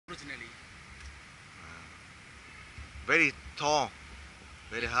originally. Very tall,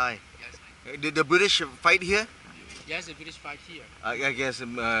 very high. Yes. Did the British fight here? Yes, the British fight here. I guess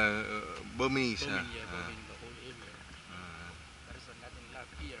Burmese. Bombing, yeah, bombing the whole area. There is nothing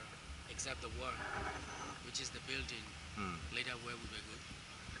left here except the one, which is the building. Later where we were good.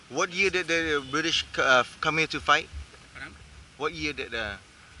 What year did the British come here to fight? Madam? What year did?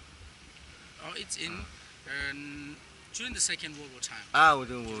 Oh, it's in during the Second World War time.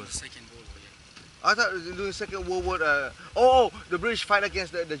 During During the Second World War. Yeah. I thought during the Second World War. The British fight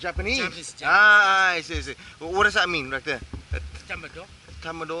against the Japanese. Japanese. I see. What does that mean right there? Tamador.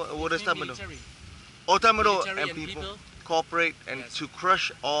 Tamador. What is Tamador? Military. Oh, Tamador Military and people cooperate and Yes. to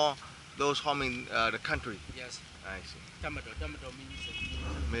crush all those harming the country. Yes. I see. Tamador. Tamador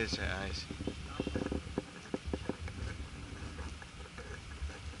means Military. I see.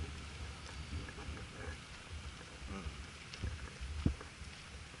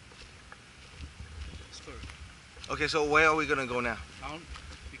 spur. Okay, so where are we gonna go now? Now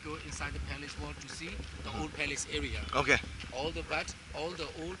we go inside the palace wall to see the old palace area. Okay. All the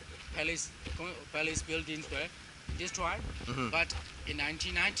old palace buildings were destroyed, but in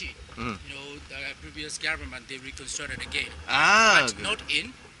 1990, the previous government they reconstructed again. But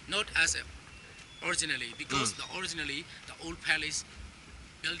Okay. not as originally, because originally the old palace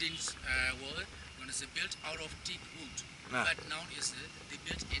buildings were built out of teak wood, but now they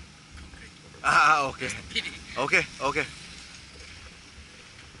built in concrete. Okay. That's the pity. Okay.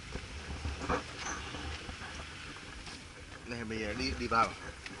 Này bây giờ đi vào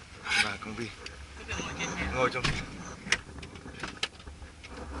công viên. Ngồi trong.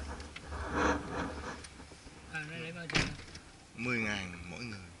 Lấy bao nhiêu? 10.000 mỗi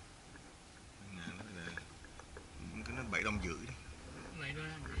người. 10.000 đó là cái nó 7 đồng rưỡi đấy. 7 đô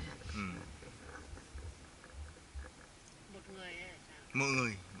la. Một người ấy, Mỗi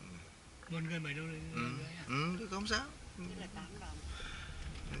người. Một người 7 đô la. Được không sao. tức là 8 đồng.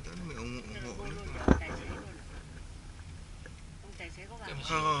 Tới mình ủng Tức là hộ vô nữa. luôn cho tài xế luôn. Ông tài xế có vào không?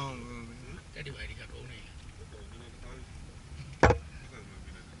 Không. Cái điều này đi cả cổ này.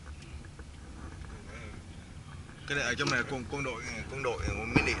 Cái này ở trong này quân đội của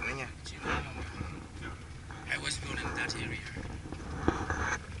Miến-Điện đó nha. I was born in that area.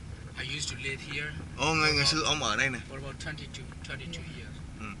 I used to live here. Ngày xưa ông ở đây nè. For about 22 years.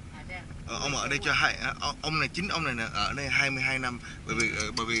 À, thế à? Ông ở đây ông này chính ông này nè ở đây 22 năm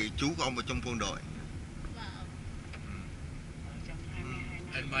bởi vì chú của ông ở trong quân đội. Ở trong 22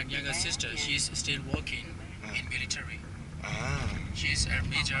 năm. And my younger sister, she's still working in military. She's a Còn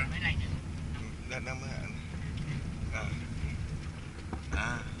major. mấy này nữa. Đang mới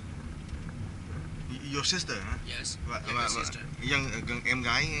Your sister hả? Yes, Và younger sister. gần em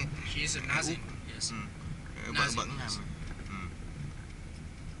gái. She's a Nazi. Yes. Vẫn làm. Yes.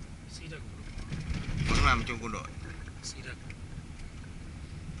 Vẫn làm trong quân đội.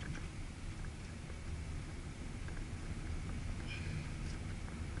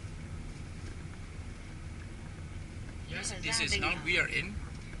 Yes, this is now we are in.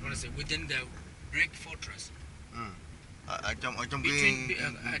 Within the brick fortress. Ở trong cái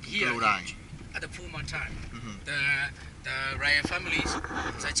Here lâu đài. at the former time, the royal families,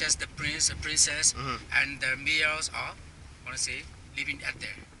 such as the prince, the princess, and the mayors are, living at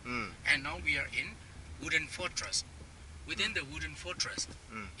there. And now we are in wooden fortress. Within the wooden fortress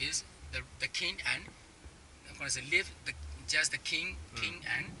is the king and just the king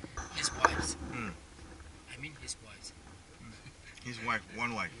and his wives. I mean his wives. His wife,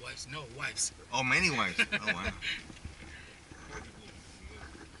 one wife. Wives, no wives. Oh, many wives. Oh, wow.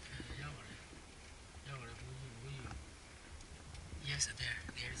 Yes,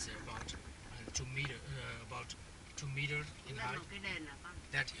 there is about 2 meters in Là height. một cái đền là con.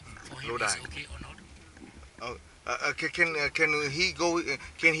 That for him Lâu is đài. okay or not?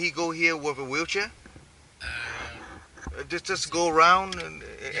 Can he go here with a wheelchair? Just go around and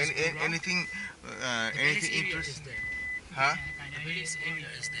anything Police area interesting? is there. Huh? The police area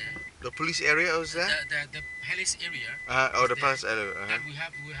is there. The police area is there? The palace area. The there. palace area. And we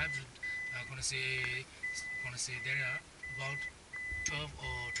have there are about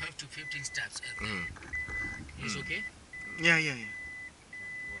 12 to 15 steps at there. It's okay? Yeah.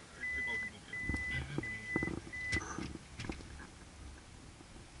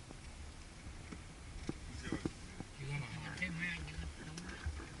 You wanna hỏi thêm hai anh nữa.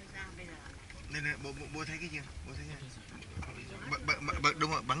 Thế ra bây giờ Nè, bố thấy cái gì? Bố thấy cái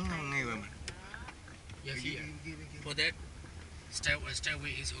đúng rồi, bắn ngay vào mà. Yeah, here. For that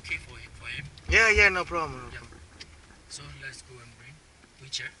stairway is okay for him. Yeah, no problem. Yeah. So let's go and bring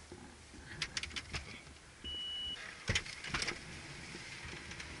wheelchair.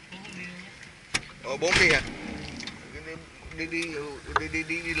 4 đi à?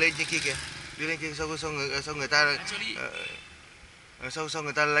 Đi lên trên kia kìa. Đi lên trên sao người ta Actually, sao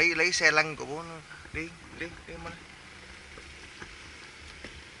người ta lấy xe lăn của bố nó đi mà.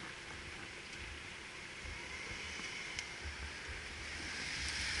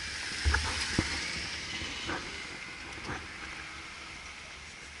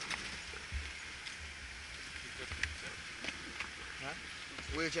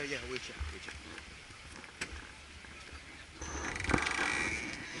 Wheelchair, yeah, wheelchair.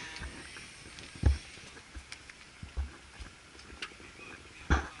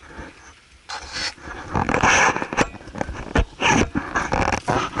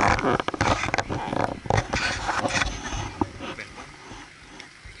 Đẹp quá.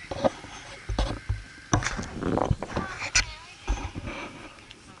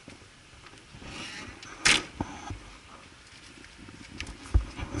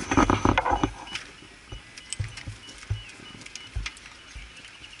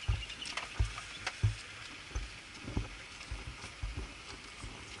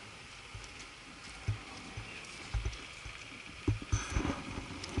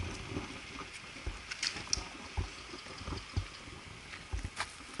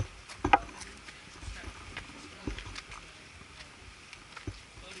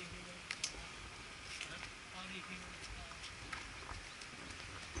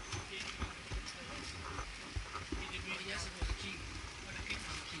 yes, it was a king.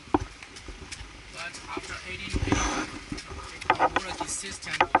 But after 1881, the monarchy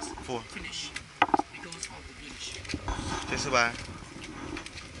system was Four. finished because of the British. Thế số 3.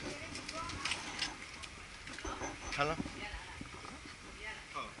 Hello.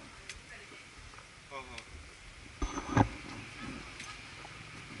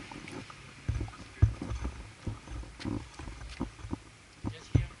 Just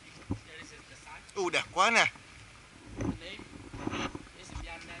here, there is the sign. Đẹp quá nè. The name is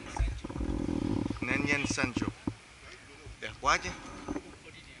Miến-Điện Central. Nên nhân Central. Đẹp quá chứ.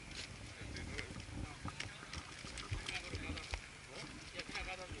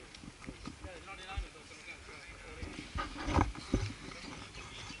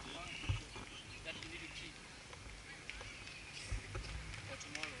 That you need to keep for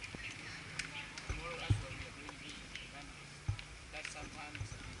tomorrow. Tomorrow as well we are going to be in Ghana. That sometimes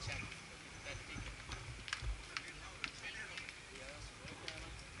we check that thing.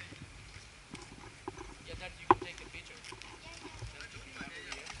 Yes, yeah, that you can take a picture. That to remember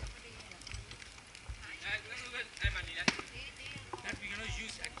here. That we're gonna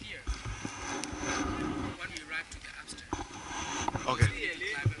use at here when we arrive to the upstairs. Ok.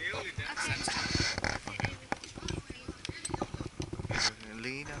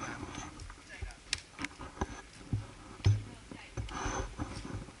 Lý đã làm.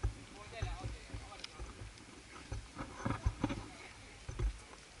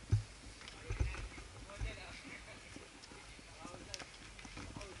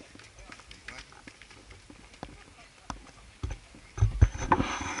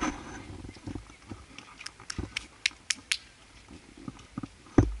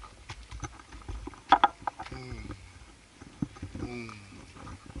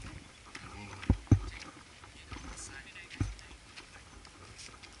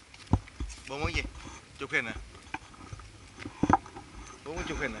 Bố muốn gì? Chụp hình à? Bố muốn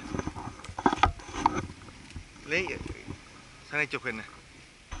chụp hình à? Lấy sang đây chụp hình à?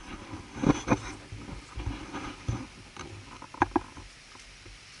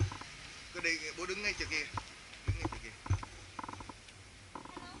 Cứ đi, bố đứng ngay chỗ kia. Đứng ngay chỗ kia.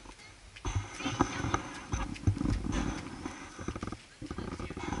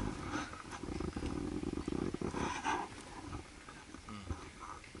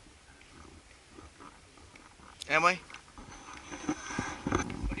 Em ơi.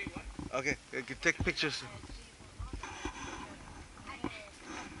 What do you want? Okay, take pictures.